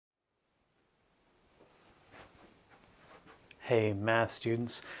Hey, math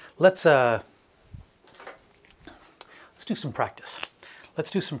students, let's do some practice. Let's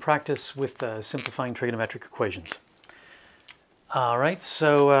do some practice with simplifying trigonometric equations. All right,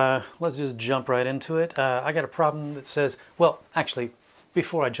 so let's just jump right into it. I got a problem that says, well, actually,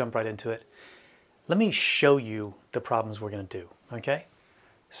 before I jump right into it, let me show you the problems we're going to do, okay?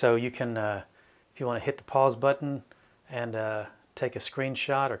 So you can, if you want to hit the pause button and take a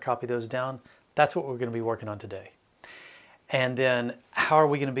screenshot or copy those down, that's what we're going to be working on today. And then how are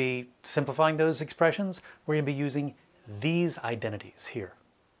we going to be simplifying those expressions? We're going to be using these identities here.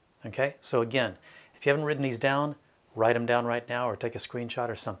 Okay, so again, if you haven't written these down, write them down right now or take a screenshot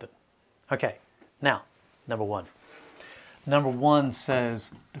or something. Okay, now, number one. Number one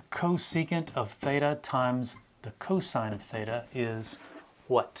says the cosecant of theta times the cosine of theta is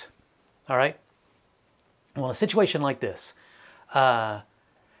what? All right? Well, in a situation like this,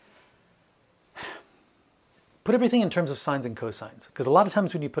 put everything in terms of sines and cosines, because a lot of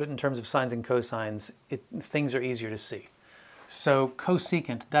times when you put it in terms of sines and cosines, things are easier to see. So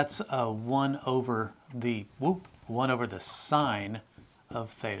cosecant, that's 1 over the sine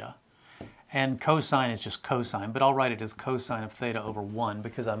of theta. And cosine is just cosine, but I'll write it as cosine of theta over 1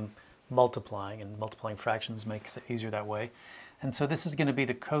 because I'm multiplying, and multiplying fractions makes it easier that way. And so this is going to be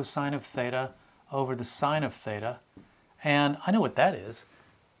the cosine of theta over the sine of theta. And I know what that is.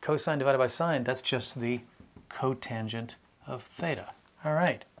 Cosine divided by sine, that's just the cotangent of theta. All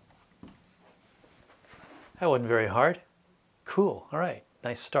right. That wasn't very hard. Cool. All right.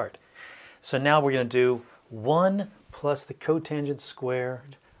 Nice start. So now we're going to do 1 plus the cotangent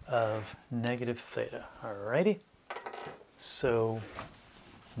squared of negative theta. All righty. So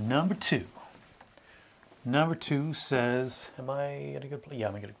number 2. Number 2 says, am I in a good place? Yeah,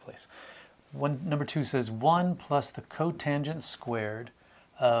 I'm in a good place. Number 2 says 1 plus the cotangent squared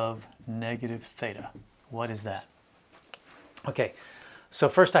of negative theta. What is that? Okay, so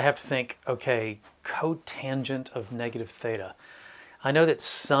first I have to think, okay, cotangent of negative theta. I know that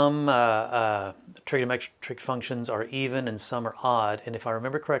some trigonometric functions are even and some are odd, and if I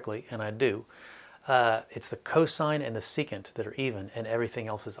remember correctly, and I do, it's the cosine and the secant that are even and everything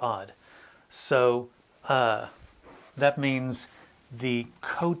else is odd. So that means the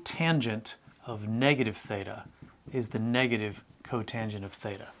cotangent of negative theta is the negative cotangent of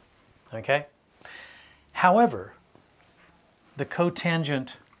theta, okay? However, the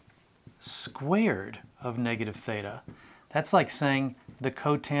cotangent squared of negative theta, that's like saying the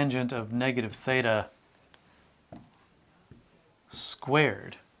cotangent of negative theta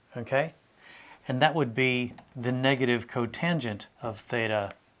squared, okay? And that would be the negative cotangent of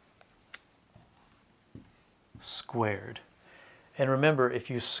theta squared. And remember, if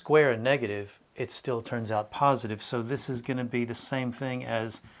you square a negative, it still turns out positive. So this is going to be the same thing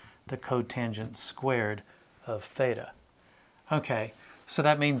as the cotangent squared of theta. Okay, so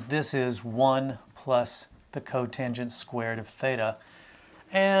that means this is 1 plus the cotangent squared of theta.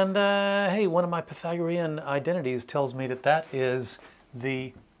 And hey, one of my Pythagorean identities tells me that that is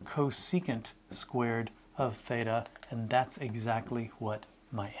the cosecant squared of theta, and that's exactly what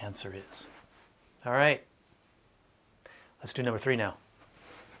my answer is. All right, let's do number 3 now.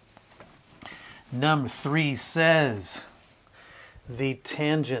 Number 3 says the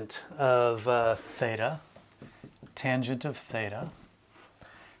tangent of theta times the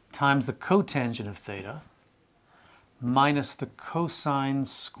cotangent of theta minus the cosine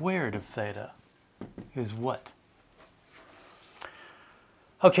squared of theta is what?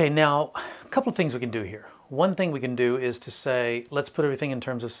 Okay, now a couple of things we can do here. One thing we can do is to say, let's put everything in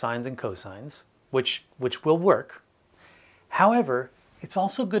terms of sines and cosines, which will work. However, it's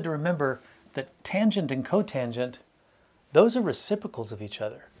also good to remember that tangent and cotangent, those are reciprocals of each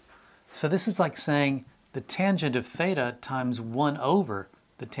other. So this is like saying the tangent of theta times 1 over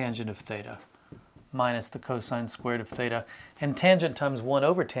the tangent of theta minus the cosine squared of theta. And tangent times 1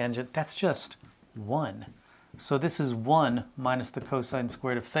 over tangent, that's just 1. So this is 1 minus the cosine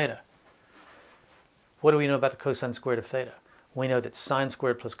squared of theta. What do we know about the cosine squared of theta? We know that sine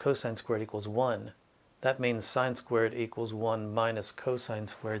squared plus cosine squared equals 1. That means sine squared equals 1 minus cosine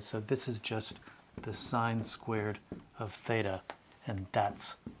squared. So this is just the sine squared of theta, and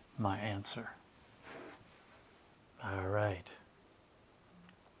that's my answer. All right.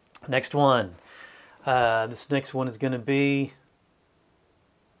 Next one. This next one is going to be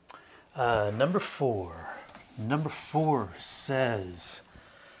number 4. Number 4 says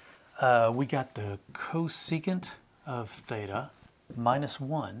we got the cosecant of theta minus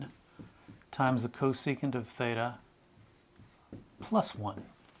 1 times the cosecant of theta plus 1.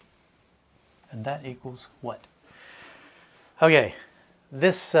 And that equals what? Okay,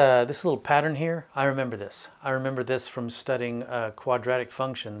 this little pattern here, I remember this. I remember this from studying quadratic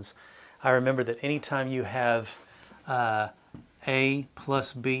functions. I remember that anytime you have a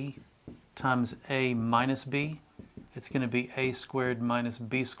plus b times a minus b, it's going to be a squared minus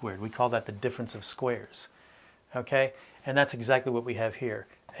b squared. We call that the difference of squares. Okay? And that's exactly what we have here.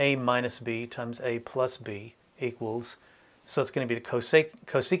 A minus b times a plus b equals, so it's going to be the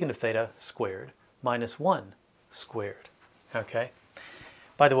cosecant of theta squared minus 1 squared. Okay?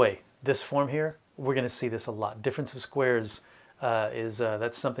 By the way, this form here, we're going to see this a lot. Difference of squares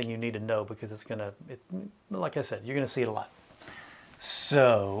that's something you need to know because it's going to, like I said, you're going to see it a lot.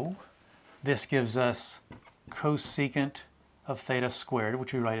 So this gives us cosecant of theta squared,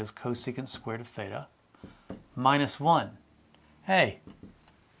 which we write as cosecant squared of theta, minus 1. Hey,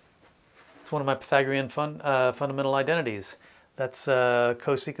 it's one of my Pythagorean fundamental identities. That's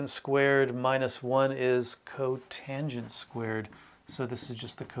cosecant squared minus 1 is cotangent squared. So this is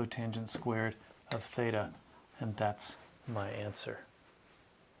just the cotangent squared of theta, and that's my answer.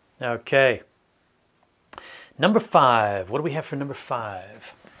 Okay. Number 5. What do we have for number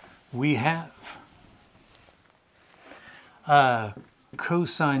 5? We have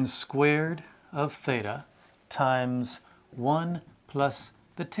cosine squared of theta times 1 plus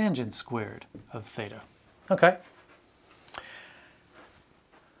the tangent squared of theta. Okay.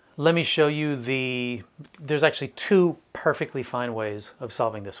 Let me show you there's actually two perfectly fine ways of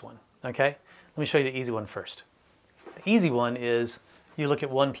solving this one. Okay? Let me show you the easy one first. The easy one is you look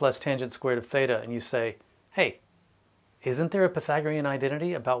at 1 plus tangent squared of theta and you say, hey, isn't there a Pythagorean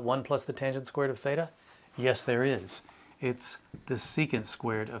identity about 1 plus the tangent squared of theta? Yes, there is. It's the secant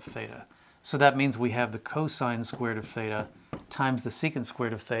squared of theta. So that means we have the cosine squared of theta times the secant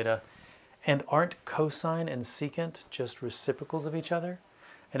squared of theta. And aren't cosine and secant just reciprocals of each other?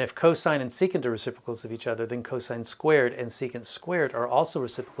 And if cosine and secant are reciprocals of each other, then cosine squared and secant squared are also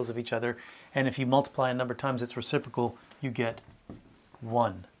reciprocals of each other. And if you multiply a number times its reciprocal, you get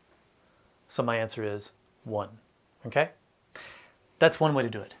 1. So my answer is 1. Okay? That's one way to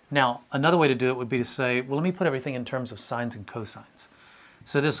do it. Now, another way to do it would be to say, well, let me put everything in terms of sines and cosines.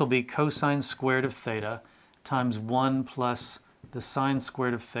 So this will be cosine squared of theta times 1 plus the sine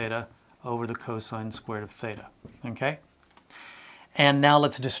squared of theta over the cosine squared of theta. Okay? And now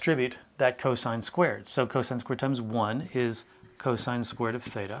let's distribute that cosine squared. So cosine squared times 1 is cosine squared of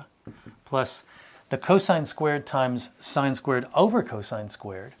theta plus the cosine squared times sine squared over cosine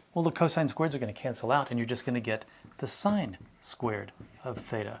squared. Well, the cosine squareds are going to cancel out and you're just going to get the sine squared of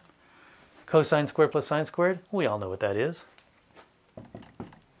theta. Cosine squared plus sine squared, we all know what that is.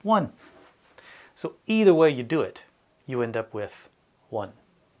 1. So either way you do it, you end up with 1.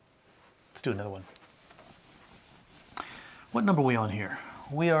 Let's do another one. What number are we on here?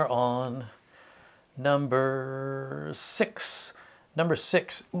 We are on number 6. Number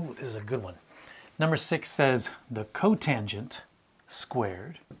 6, ooh, this is a good one. Number 6 says the cotangent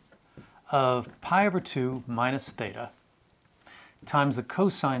squared of pi over 2 minus theta times the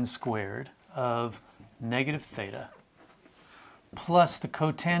cosine squared of negative theta plus the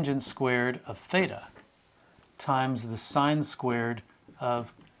cotangent squared of theta times the sine squared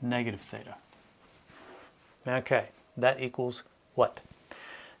of negative theta. Okay. That equals what?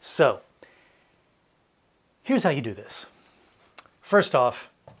 So, here's how you do this. First off,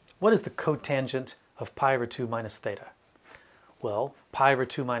 what is the cotangent of pi over 2 minus theta? Well, pi over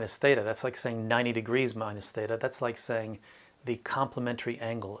 2 minus theta, that's like saying 90 degrees minus theta. That's like saying the complementary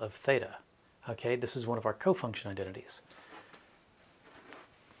angle of theta. Okay, this is one of our cofunction identities.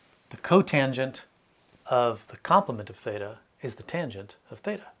 The cotangent of the complement of theta is the tangent of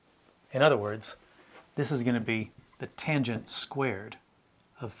theta. In other words, this is going to be the tangent squared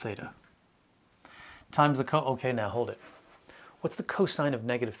of theta times the okay, now hold it. What's the cosine of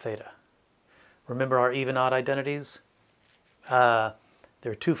negative theta? Remember our even-odd identities? There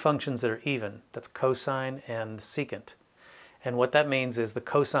are two functions that are even. That's cosine and secant. And what that means is the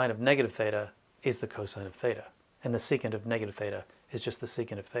cosine of negative theta is the cosine of theta. And the secant of negative theta is just the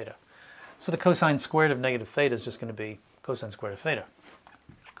secant of theta. So the cosine squared of negative theta is just going to be cosine squared of theta.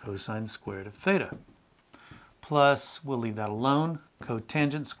 Cosine squared of theta. Plus, we'll leave that alone,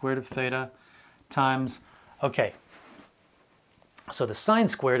 cotangent squared of theta times, okay, so the sine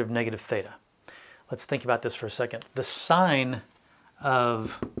squared of negative theta. Let's think about this for a second. The sine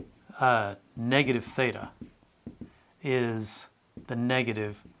of negative theta is the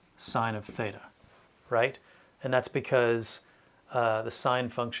negative sine of theta, right? And that's because the sine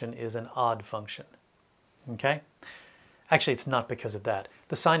function is an odd function, okay? Actually, it's not because of that.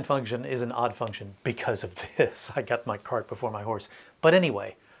 The sine function is an odd function because of this. I got my cart before my horse. But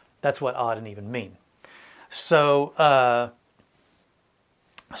anyway, that's what odd and even mean. So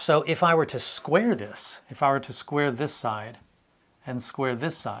So if I were to square this, if I were to square this side and square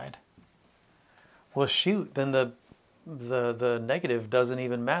this side, well, shoot, then the negative doesn't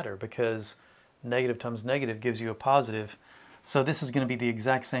even matter, because negative times negative gives you a positive. So this is going to be the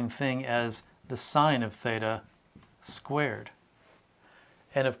exact same thing as the sine of theta squared.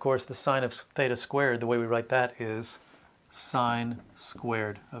 And of course, the sine of theta squared, the way we write that is sine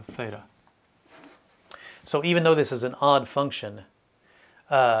squared of theta. So even though this is an odd function,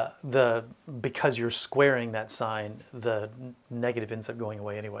 because you're squaring that sign, the negative ends up going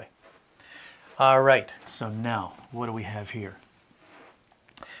away anyway. All right, so now what do we have here?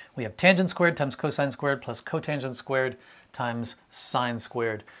 We have tangent squared times cosine squared plus cotangent squared times sine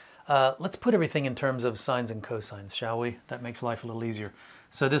squared. Let's put everything in terms of sines and cosines, shall we? That makes life a little easier.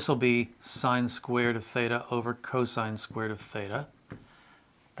 So this will be sine squared of theta over cosine squared of theta.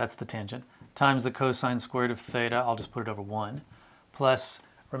 That's the tangent. Times the cosine squared of theta, I'll just put it over 1. Plus,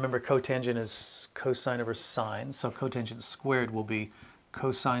 remember, cotangent is cosine over sine, so cotangent squared will be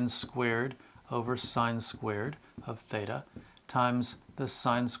cosine squared over sine squared of theta times the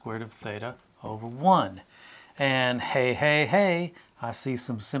sine squared of theta over 1. And hey, hey, hey, I see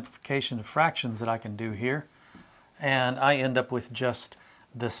some simplification of fractions that I can do here. And I end up with just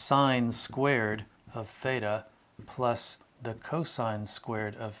the sine squared of theta plus the cosine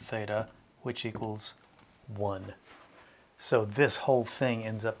squared of theta, which equals 1. So this whole thing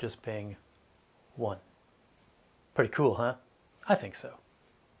ends up just being 1. Pretty cool, huh? I think so.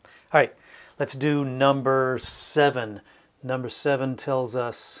 All right, let's do number 7. Number 7 tells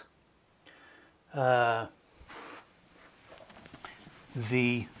us the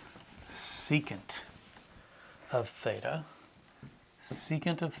secant of theta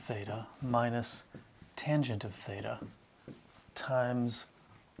minus tangent of theta times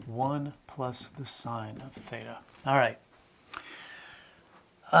 1 plus the sine of theta. All right.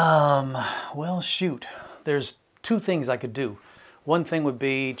 Well, shoot. There's two things I could do. One thing would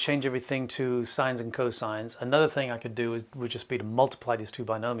be change everything to sines and cosines. Another thing I could do would just be to multiply these two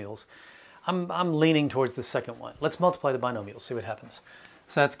binomials. I'm leaning towards the second one. Let's multiply the binomials, see what happens.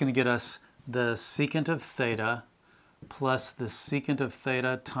 So that's going to get us the secant of theta plus the secant of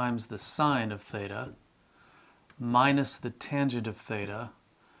theta times the sine of theta minus the tangent of theta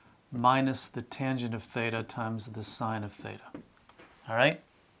minus the tangent of theta times the sine of theta. All right?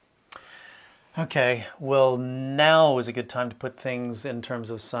 Okay, well, now is a good time to put things in terms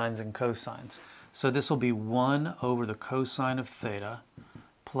of sines and cosines. So this will be 1 over the cosine of theta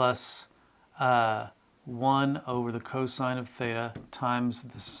plus 1 over the cosine of theta times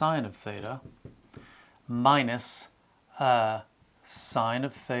the sine of theta minus sine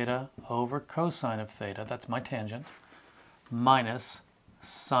of theta over cosine of theta, that's my tangent, minus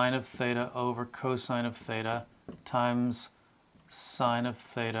sine of theta over cosine of theta times sine of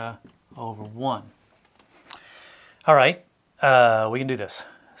theta over 1. All right, we can do this.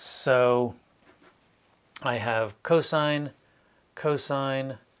 So I have cosine,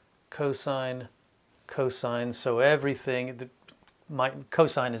 cosine, cosine, cosine. So everything, my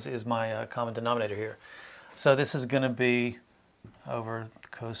cosine is my common denominator here. So this is going to be over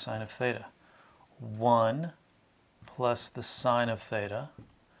cosine of theta. 1 plus the sine of theta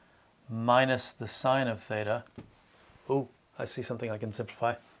minus the sine of theta. Ooh, I see something I can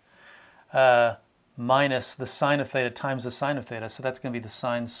simplify. Minus the sine of theta times the sine of theta. So that's going to be the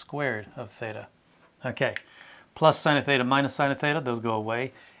sine squared of theta. Okay, plus sine of theta minus sine of theta, those go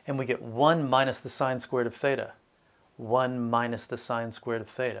away. And we get 1 minus the sine squared of theta. 1 minus the sine squared of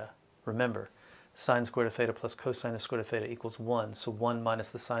theta. Remember, sine squared of theta plus cosine squared of theta equals 1. So 1 minus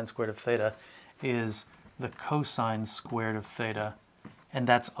the sine squared of theta is the cosine squared of theta. And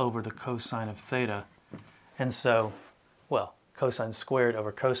that's over the cosine of theta. And so, well, cosine squared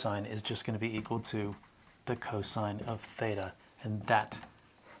over cosine is just going to be equal to the cosine of theta. And that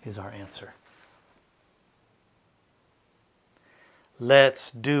is our answer. Let's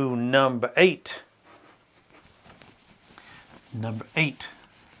do number 8. Number 8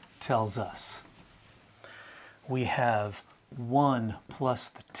 tells us we have 1 plus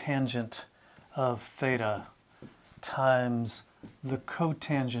the tangent of theta times the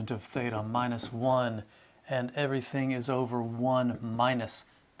cotangent of theta minus 1, and everything is over 1 minus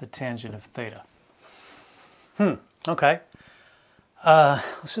the tangent of theta. Okay.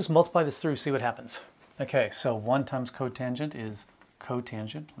 Let's just multiply this through, see what happens. Okay, so 1 times cotangent is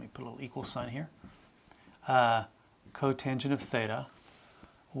cotangent. Let me put a little equal sign here. Cotangent of theta.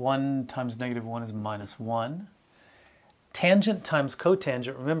 1 times negative 1 is minus 1. Tangent times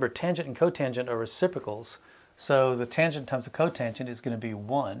cotangent. Remember, tangent and cotangent are reciprocals. So the tangent times the cotangent is going to be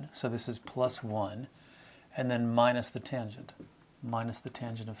 1. So this is plus 1. And then minus the tangent. minus the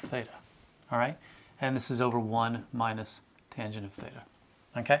tangent of theta. All right? And this is over 1 minus tangent of theta.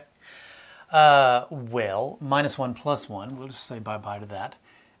 Okay? Well, minus 1 plus 1, we'll just say bye-bye to that.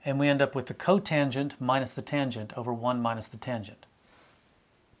 And we end up with the cotangent minus the tangent over 1 minus the tangent.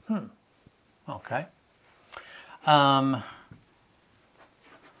 Okay. Now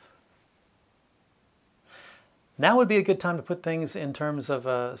would be a good time to put things in terms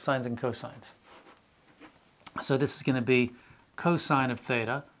of sines and cosines. So this is going to be cosine of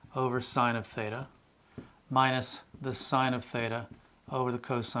theta over sine of theta minus the sine of theta over the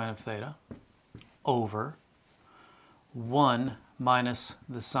cosine of theta over 1 minus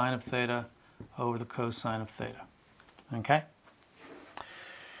the sine of theta over the cosine of theta. Okay?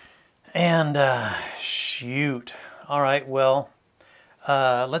 And shoot. All right, well,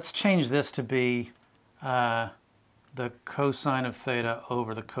 let's change this to be the cosine of theta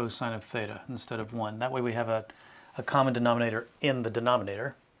over the cosine of theta instead of 1. That way we have a common denominator in the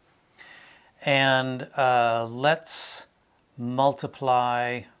denominator. And let's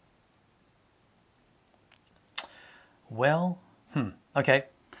multiply, well, okay.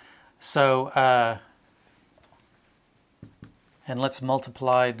 So, and let's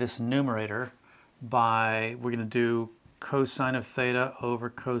multiply this numerator by, we're going to do cosine of theta over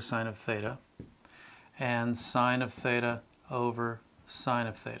cosine of theta and sine of theta over sine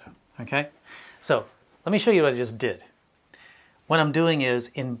of theta. Okay? So let me show you what I just did. What I'm doing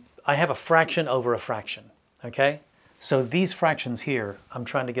is, I have a fraction over a fraction. Okay? So these fractions here, I'm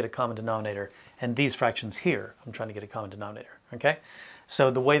trying to get a common denominator, and these fractions here, I'm trying to get a common denominator. Okay?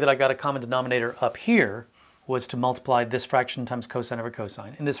 So the way that I got a common denominator up here was to multiply this fraction times cosine over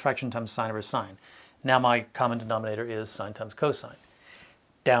cosine, and this fraction times sine over sine. Now my common denominator is sine times cosine.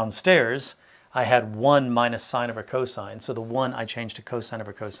 Downstairs, I had 1 minus sine over cosine, so the 1 I changed to cosine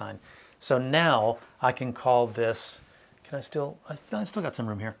over cosine. So now I can call this, I still got some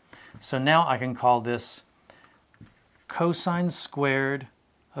room here. So now I can call this cosine squared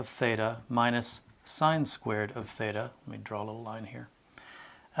of theta minus sine squared of theta. Let me draw a little line here.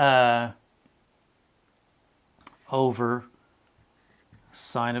 Over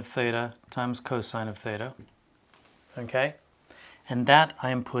sine of theta times cosine of theta. Okay? And that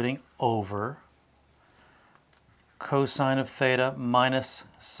I am putting over cosine of theta minus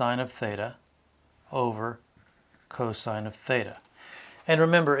sine of theta over cosine of theta. And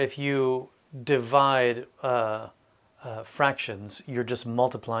remember, if you divide fractions, you're just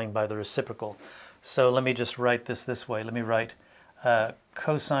multiplying by the reciprocal. So let me just write this way. Let me write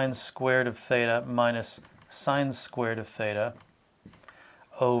cosine squared of theta minus sine squared of theta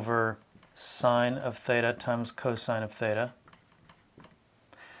over sine of theta times cosine of theta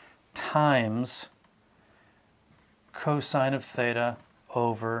times cosine of theta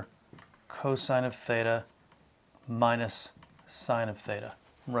over cosine of theta minus sine of theta.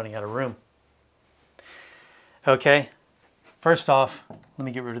 I'm running out of room. Okay, first off, let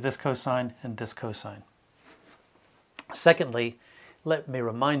me get rid of this cosine and this cosine. Secondly, let me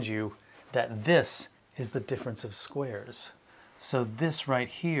remind you that this is the difference of squares. So this right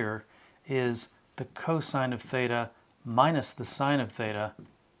here is the cosine of theta minus the sine of theta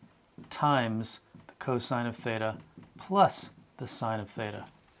times the cosine of theta plus the sine of theta.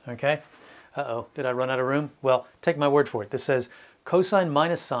 Okay? Uh-oh, did I run out of room? Well, take my word for it. This says cosine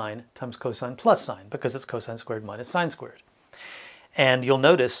minus sine times cosine plus sine, because it's cosine squared minus sine squared. And you'll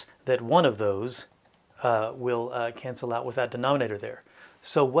notice that one of those will cancel out with that denominator there.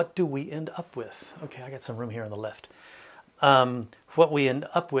 So what do we end up with? Okay, I got some room here on the left. What we end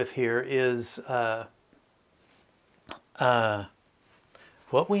up with here is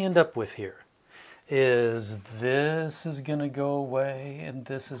this is going to go away and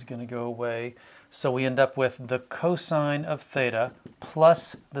this is going to go away. So we end up with the cosine of theta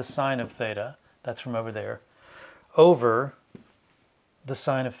plus the sine of theta, that's from over there, over the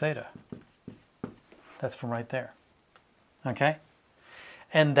sine of theta. That's from right there. Okay?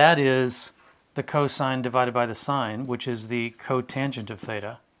 And that is the cosine divided by the sine, which is the cotangent of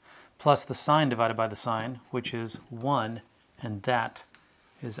theta, plus the sine divided by the sine, which is 1, and that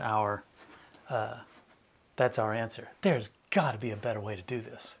is our that's our answer. There's got to be a better way to do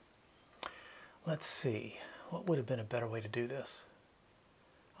this. Let's see. What would have been a better way to do this?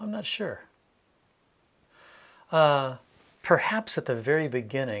 I'm not sure. Perhaps at the very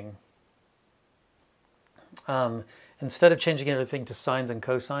beginning, instead of changing everything to sines and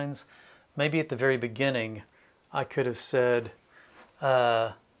cosines, maybe at the very beginning I could have said,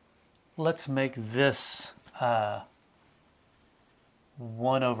 let's make this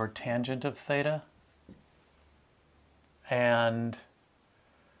 1 over tangent of theta, and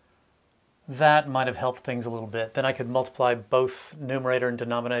that might have helped things a little bit. Then I could multiply both numerator and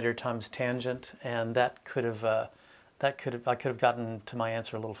denominator times tangent, and I could have gotten to my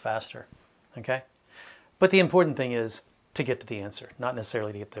answer a little faster. Okay? But the important thing is to get to the answer, not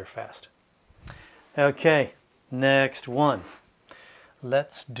necessarily to get there fast. Okay, next one.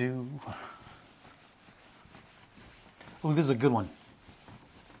 Let's do... Oh, this is a good one.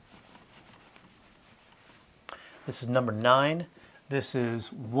 This is number 9. This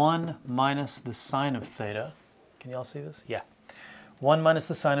is 1 minus the sine of theta. Can you all see this? Yeah. 1 minus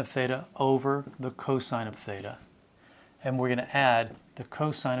the sine of theta over the cosine of theta. And we're going to add the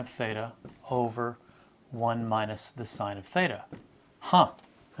cosine of theta over 1 minus the sine of theta. Huh.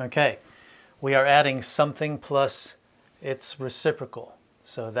 Okay. We are adding something plus its reciprocal.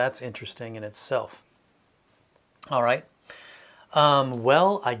 So that's interesting in itself. All right.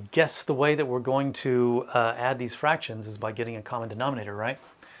 Well, I guess the way that we're going to add these fractions is by getting a common denominator, right?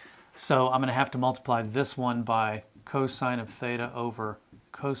 So I'm going to have to multiply this one by cosine of theta over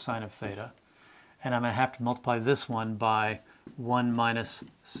cosine of theta. And I'm going to have to multiply this one by 1 minus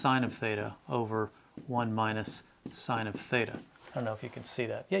sine of theta over 1 minus sine of theta. I don't know if you can see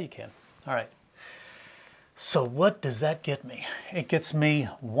that. Yeah, you can. All right. So what does that get me? It gets me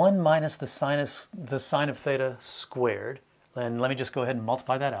 1 minus the sine of theta squared. And let me just go ahead and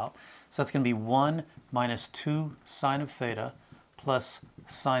multiply that out. So that's going to be 1 minus 2 sine of theta plus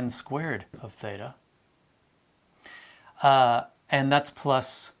sine squared of theta. And that's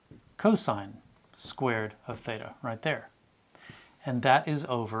plus cosine squared of theta right there. And that is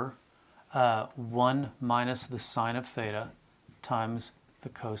over 1 minus the sine of theta times the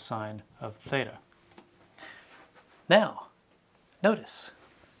cosine of theta. Now, notice,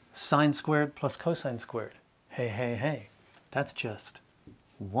 sine squared plus cosine squared. Hey, hey, hey. That's just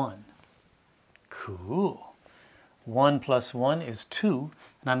 1. Cool. 1 plus 1 is 2,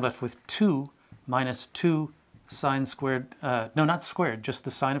 and I'm left with 2 minus 2 sine squared, no, not squared, just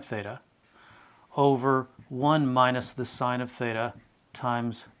the sine of theta, over 1 minus the sine of theta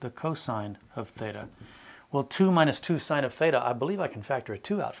times the cosine of theta. Well, 2 minus 2 sine of theta, I believe I can factor a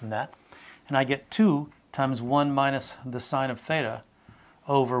 2 out from that, and I get 2 times 1 minus the sine of theta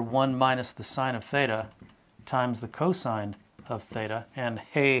over 1 minus the sine of theta times the cosine of theta, and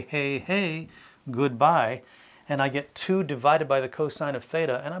hey, hey, hey, goodbye. And I get 2 divided by the cosine of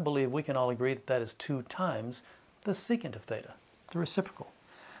theta, and I believe we can all agree that that is 2 times the secant of theta, the reciprocal.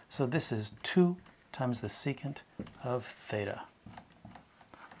 So this is 2 times the secant of theta.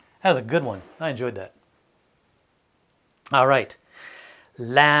 That was a good one. I enjoyed that. All right,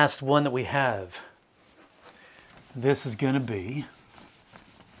 last one that we have. This is going to be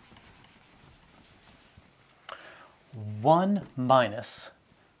 1 minus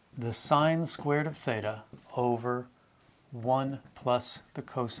the sine squared of theta over 1 plus the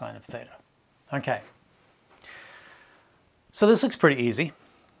cosine of theta. Okay. So this looks pretty easy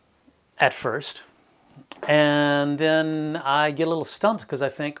at first. And then I get a little stumped because I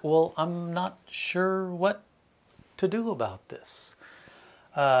think, well, I'm not sure what to do about this.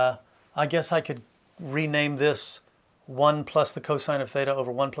 I guess I could rename this 1 plus the cosine of theta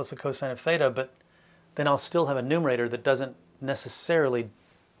over 1 plus the cosine of theta, but then I'll still have a numerator that doesn't necessarily,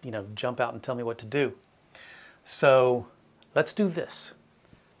 jump out and tell me what to do. So let's do this.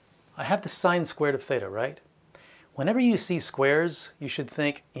 I have the sine squared of theta, right? Whenever you see squares, you should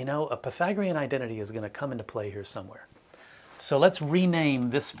think, a Pythagorean identity is going to come into play here somewhere. So let's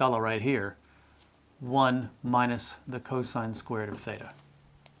rename this fellow right here 1 minus the cosine squared of theta.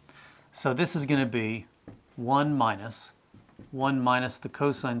 So this is going to be 1 minus the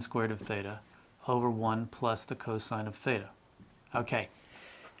cosine squared of theta over 1 plus the cosine of theta. Okay,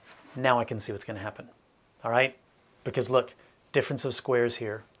 now I can see what's going to happen. All right, because look, difference of squares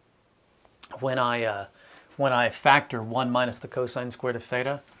here. When I factor 1 minus the cosine squared of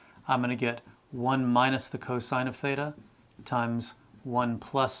theta, I'm going to get 1 minus the cosine of theta times 1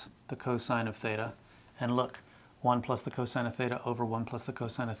 plus the cosine of theta. And look, 1 plus the cosine of theta over 1 plus the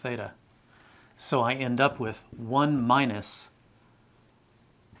cosine of theta. So I end up with 1 minus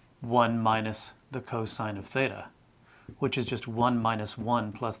the cosine of theta, which is just 1 minus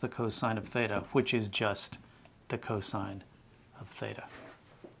 1 plus the cosine of theta, which is just the cosine of theta.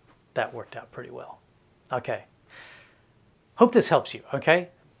 That worked out pretty well. Okay. Hope this helps you, okay?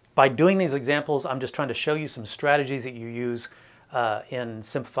 By doing these examples, I'm just trying to show you some strategies that you use in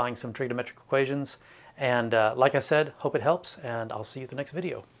simplifying some trigonometric equations. And like I said, hope it helps, and I'll see you at the next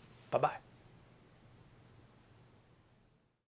video. Bye-bye.